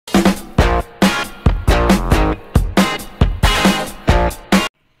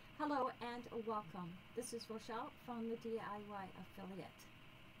welcome. This is Rochelle from the DIY Affiliate.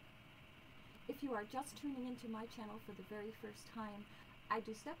 If you are just tuning into my channel for the very first time, I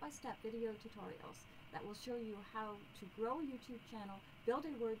do step-by-step video tutorials that will show you how to grow a YouTube channel, build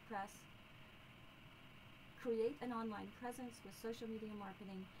a WordPress, create an online presence with social media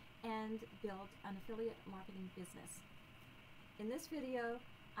marketing, and build an affiliate marketing business. In this video,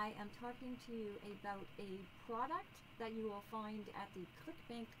 I am talking to you about a product that you will find at the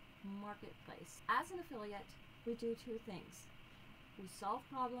Clickbank marketplace. As an affiliate, we do two things. We solve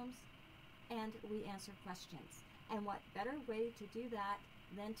problems and we answer questions. And what better way to do that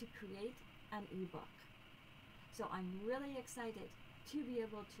than to create an ebook? So I'm really excited to be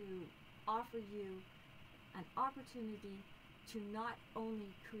able to offer you an opportunity to not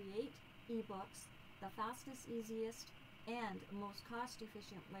only create ebooks the fastest, easiest, and most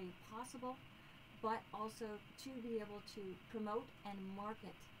cost-efficient way possible, but also to be able to promote and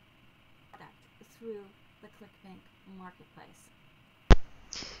market product through the Clickbank marketplace.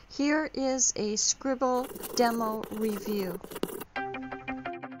 Here is a Sqribble demo review.